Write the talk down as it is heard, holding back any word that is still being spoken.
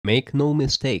Make no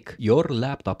mistake, your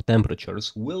laptop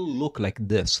temperatures will look like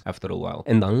this after a while.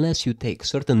 And unless you take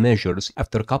certain measures,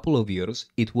 after a couple of years,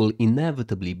 it will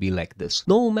inevitably be like this.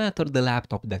 No matter the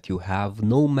laptop that you have,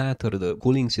 no matter the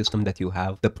cooling system that you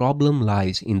have, the problem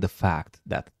lies in the fact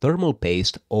that thermal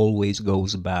paste always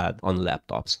goes bad on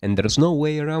laptops. And there's no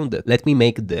way around it. Let me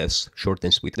make this short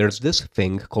and sweet. There's this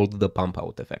thing called the pump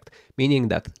out effect, meaning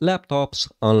that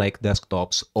laptops, unlike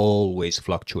desktops, always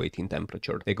fluctuate in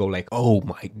temperature. They go like, oh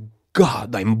my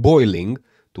God, I'm boiling,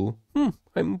 to,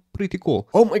 I'm pretty cool.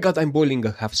 Oh my God, I'm boiling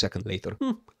a half second later.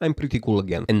 I'm pretty cool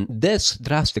again. And this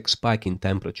drastic spike in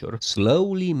temperature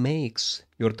slowly makes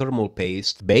your thermal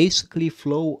paste basically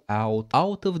flow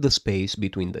out of the space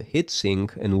between the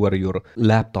heatsink and where your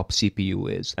laptop CPU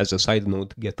is. As a side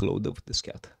note, get load of this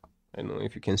cat. I don't know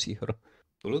if you can see her.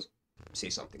 Toulouse? Say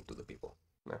something to the people.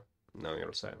 No, now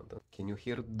you're silent. Can you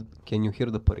hear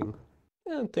the purring?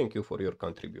 And thank you for your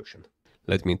contribution.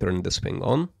 Let me turn this thing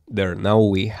on. There, now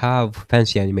we have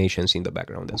fancy animations in the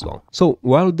background as well. So,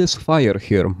 while this fire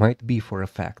here might be for a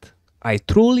fact, I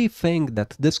truly think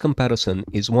that this comparison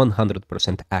is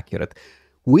 100% accurate.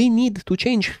 We need to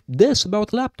change this about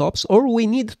laptops, or we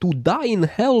need to die in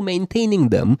hell maintaining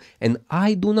them, and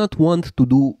I do not want to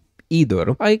do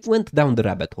either. I went down the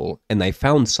rabbit hole, and I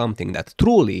found something that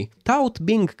truly, without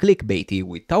being clickbaity,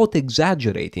 without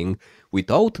exaggerating,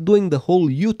 without doing the whole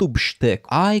YouTube shtick,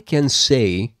 I can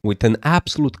say with an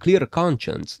absolute clear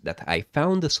conscience that I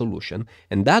found a solution,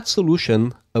 and that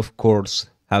solution, of course,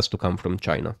 has to come from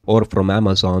China or from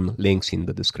Amazon, links in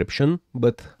the description,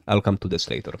 but I'll come to this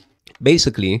later.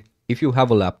 Basically, if you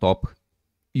have a laptop,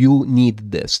 you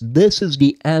need this. This is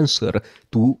the answer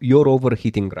to your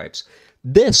overheating gripes.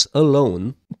 This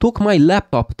alone took my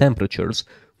laptop temperatures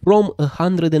from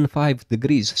 105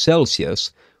 degrees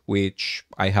Celsius, which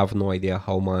I have no idea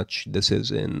how much this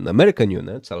is in American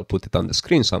units, I'll put it on the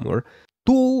screen somewhere,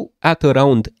 to at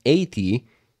around 80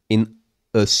 in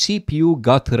a CPU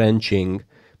gut-wrenching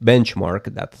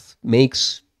benchmark that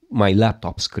makes my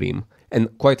laptop scream.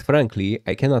 And quite frankly,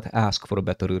 I cannot ask for a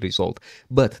better result.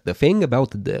 But the thing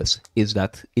about this is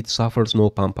that it suffers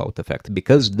no pump-out effect,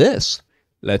 because this,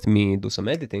 let me do some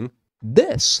editing,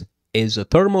 this is a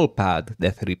thermal pad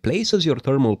that replaces your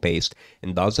thermal paste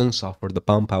and doesn't suffer the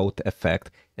pump out effect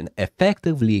and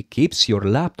effectively keeps your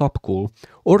laptop cool,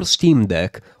 or Steam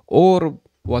Deck, or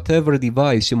whatever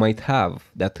device you might have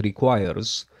that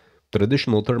requires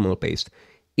traditional thermal paste.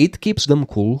 It keeps them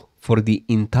cool for the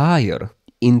entire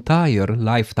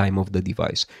lifetime of the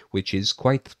device, which is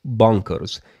quite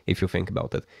bonkers if you think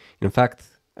about it. In fact,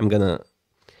 I'm gonna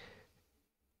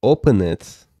open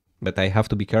it, but I have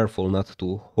to be careful not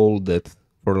to hold it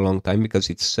for a long time because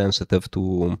it's sensitive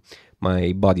to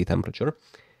my body temperature.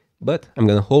 But I'm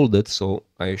gonna hold it so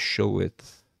I show it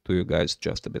to you guys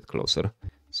just a bit closer.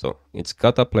 So it's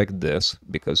cut up like this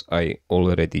because I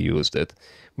already used it.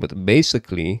 But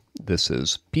basically, this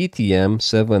is PTM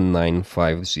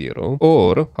 7950,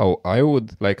 or how I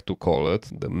would like to call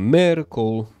it, the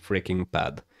miracle freaking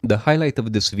pad. The highlight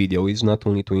of this video is not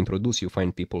only to introduce you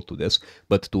fine people to this,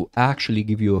 but to actually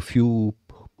give you a few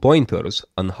pointers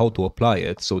on how to apply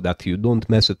it so that you don't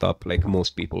mess it up like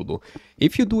most people do.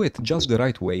 If you do it just the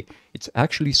right way, it's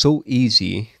actually so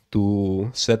easy to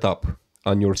set up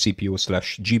on your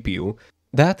CPU/GPU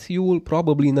that you will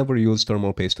probably never use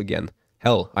thermal paste again.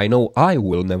 Hell, I know I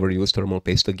will never use thermal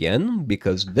paste again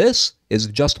because this is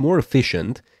just more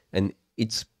efficient and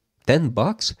it's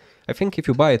 $10. I think if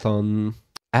you buy it on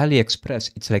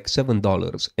AliExpress, it's like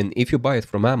 $7. And if you buy it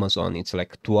from Amazon, it's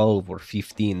like 12 or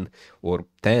 15 or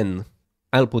 10.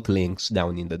 I'll put links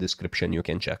down in the description, you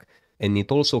can check. And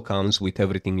it also comes with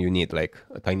everything you need, like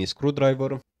a tiny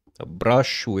screwdriver, a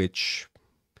brush, which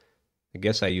I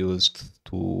guess I used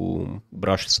to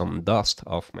brush some dust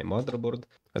off my motherboard,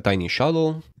 a tiny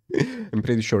shuttle. I'm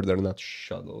pretty sure they're not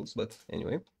shuttles, but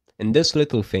anyway. And this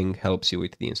little thing helps you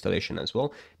with the installation as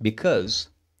well, because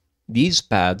these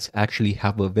pads actually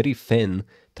have a very thin,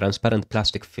 transparent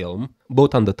plastic film,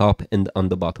 both on the top and on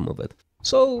the bottom of it.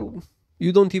 So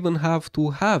you don't even have to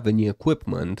have any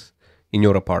equipment in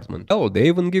your apartment. Oh, they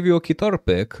even give you a guitar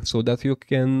pick so that you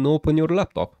can open your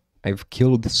laptop. I've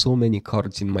killed so many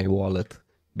cards in my wallet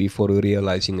before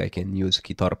realizing I can use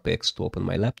guitar picks to open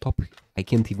my laptop. I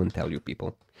can't even tell you,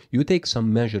 people. You take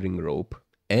some measuring rope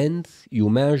and you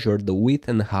measure the width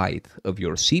and height of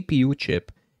your CPU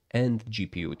chip and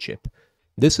GPU chip.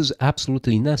 This is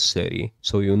absolutely necessary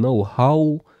so you know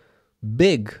how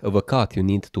big of a cut you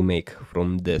need to make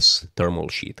from this thermal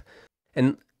sheet.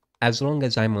 And as long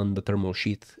as I'm on the thermal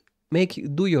sheet,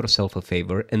 do yourself a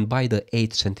favor and buy the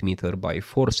 8 cm by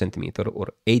 4 cm or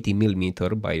 80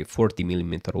 mm by 40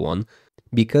 mm one,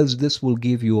 because this will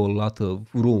give you a lot of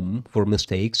room for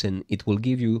mistakes, and it will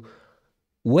give you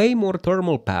way more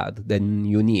thermal pad than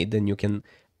you need, and you can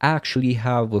actually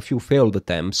have a few failed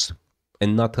attempts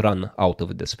and not run out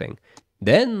of this thing.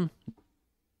 Then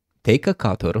take a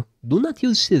cutter. Do not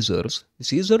use scissors.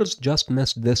 Scissors just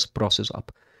mess this process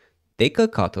up. Take a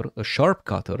cutter, a sharp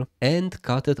cutter, and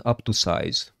cut it up to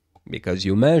size, because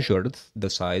you measured the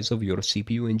size of your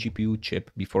CPU and GPU chip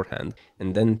beforehand.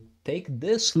 And then take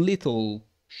this little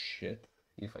shit,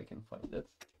 if I can find it,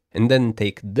 and then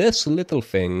take this little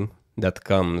thing that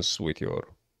comes with your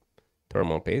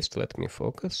thermal paste. Let me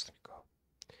focus.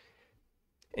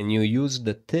 And you use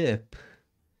the tip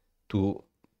to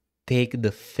take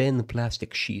the thin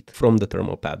plastic sheet from the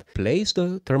thermal pad. Place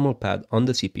the thermal pad on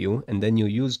the CPU, and then you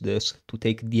use this to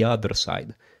take the other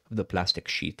side of the plastic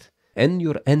sheet. And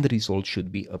your end result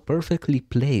should be a perfectly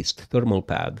placed thermal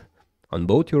pad on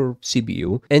both your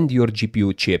CPU and your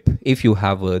GPU chip if you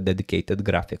have a dedicated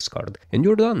graphics card. And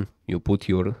you're done. You put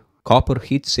your copper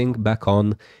heatsink back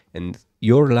on, and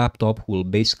your laptop will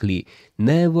basically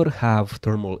never have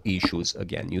thermal issues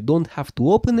again. You don't have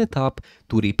to open it up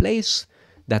to replace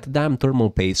that damn thermal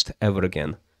paste ever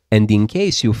again. And in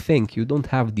case you think you don't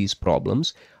have these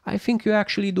problems, I think you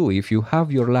actually do. If you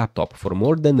have your laptop for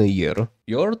more than a year,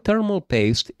 your thermal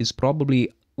paste is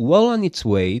probably well on its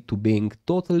way to being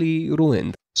totally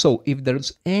ruined. So if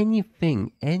there's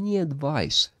anything, any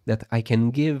advice that I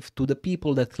can give to the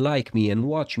people that like me and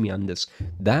watch me on this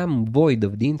damn void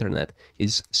of the internet,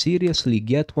 is seriously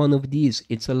get one of these.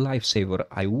 It's a lifesaver.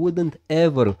 I wouldn't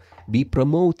ever be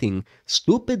promoting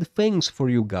stupid things for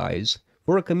you guys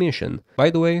for a commission.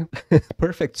 By the way,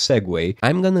 perfect segue,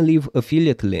 I'm gonna leave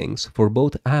affiliate links for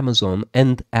both Amazon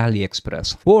and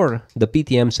AliExpress for the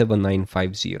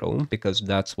PTM7950, because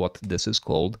that's what this is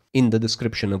called, in the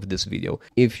description of this video.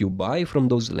 If you buy from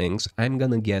those links, I'm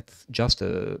gonna get just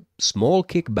a small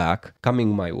kickback coming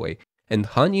my way. And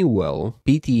Honeywell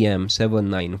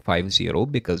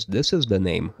PTM7950, because this is the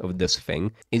name of this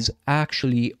thing, is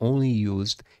actually only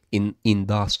used in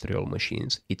industrial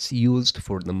machines. It's used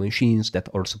for the machines that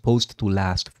are supposed to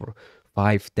last for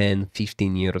 5, 10,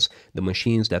 15 years. The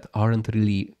machines that aren't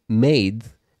really made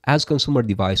as consumer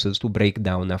devices to break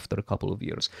down after a couple of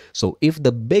years. So if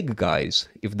the big guys,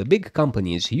 if the big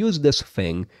companies use this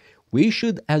thing, we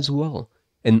should as well.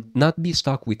 And not be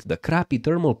stuck with the crappy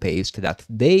thermal paste that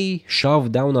they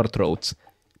shove down our throats,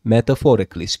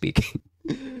 metaphorically speaking.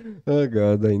 Oh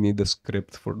god, I need a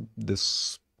script for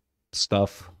this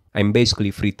stuff. I'm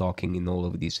basically free talking in all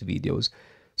of these videos.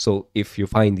 So if you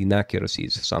find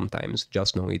inaccuracies sometimes,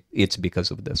 just know it's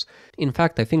because of this. In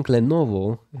fact, I think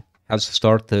Lenovo has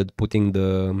started putting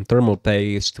the thermal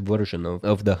paste version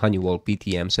of the Honeywell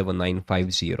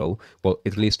PTM7950, well,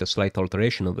 at least a slight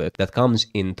alteration of it, that comes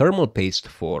in thermal paste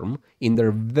form in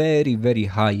their very, very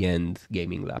high-end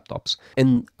gaming laptops.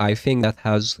 And I think that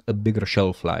has a bigger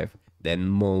shelf life than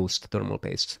most thermal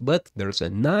pastes. But there's a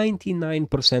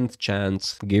 99%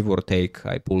 chance, give or take,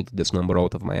 I pulled this number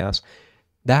out of my ass,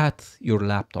 that your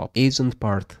laptop isn't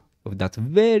part of that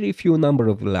very few number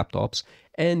of laptops,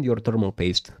 and your thermal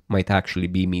paste might actually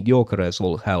be mediocre as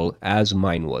all hell, as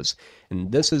mine was.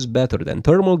 And this is better than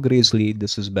Thermal Grizzly,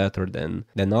 this is better than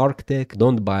Arctic.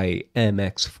 Don't buy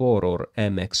MX4 or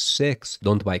MX6,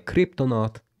 don't buy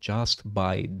Kryptonaut, just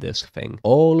buy this thing.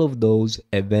 All of those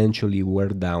eventually wear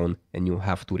down and you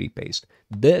have to repaste.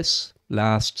 This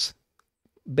lasts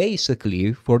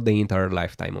basically for the entire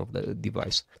lifetime of the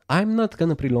device. I'm not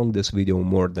gonna prolong this video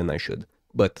more than I should,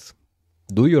 but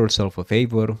do yourself a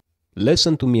favor,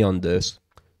 listen to me on this.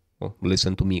 Well,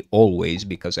 listen to me always,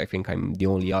 because I think I'm the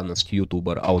only honest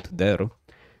YouTuber out there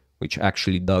which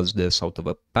actually does this out of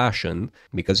a passion,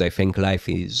 because I think life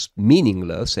is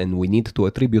meaningless and we need to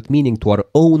attribute meaning to our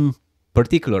own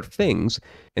particular things,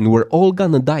 and we're all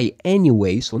gonna die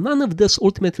anyway, so none of this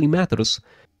ultimately matters.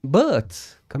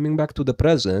 But coming back to the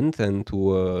present and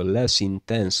to a less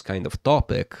intense kind of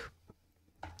topic,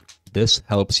 this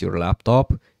helps your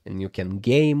laptop and you can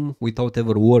game without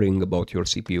ever worrying about your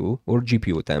CPU or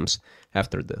GPU temps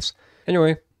after this.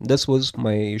 Anyway, this was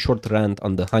my short rant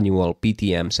on the Honeywell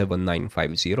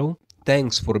PTM7950.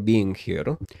 Thanks for being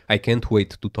here. I can't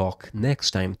wait to talk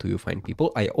next time to you fine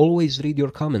people. I always read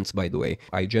your comments, by the way.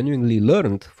 I genuinely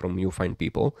learned from you fine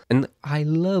people, and I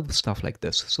love stuff like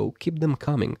this, so keep them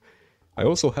coming. I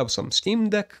also have some Steam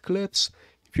Deck clips,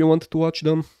 if you want to watch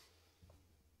them.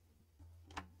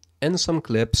 And some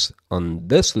clips on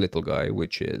this little guy,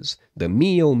 which is the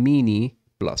Mio Mini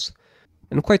Plus.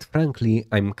 And quite frankly,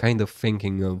 I'm kind of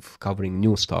thinking of covering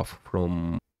new stuff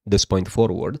from this point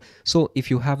forward. So if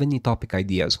you have any topic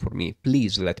ideas for me,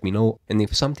 please let me know. And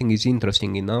if something is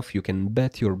interesting enough, you can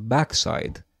bet your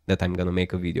backside that I'm gonna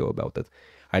make a video about it.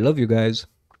 I love you guys.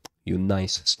 You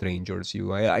nice strangers.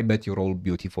 I bet you're all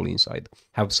beautiful inside.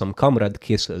 Have some comrade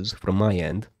kisses from my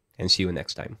end, and see you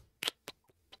next time.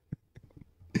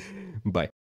 Bye.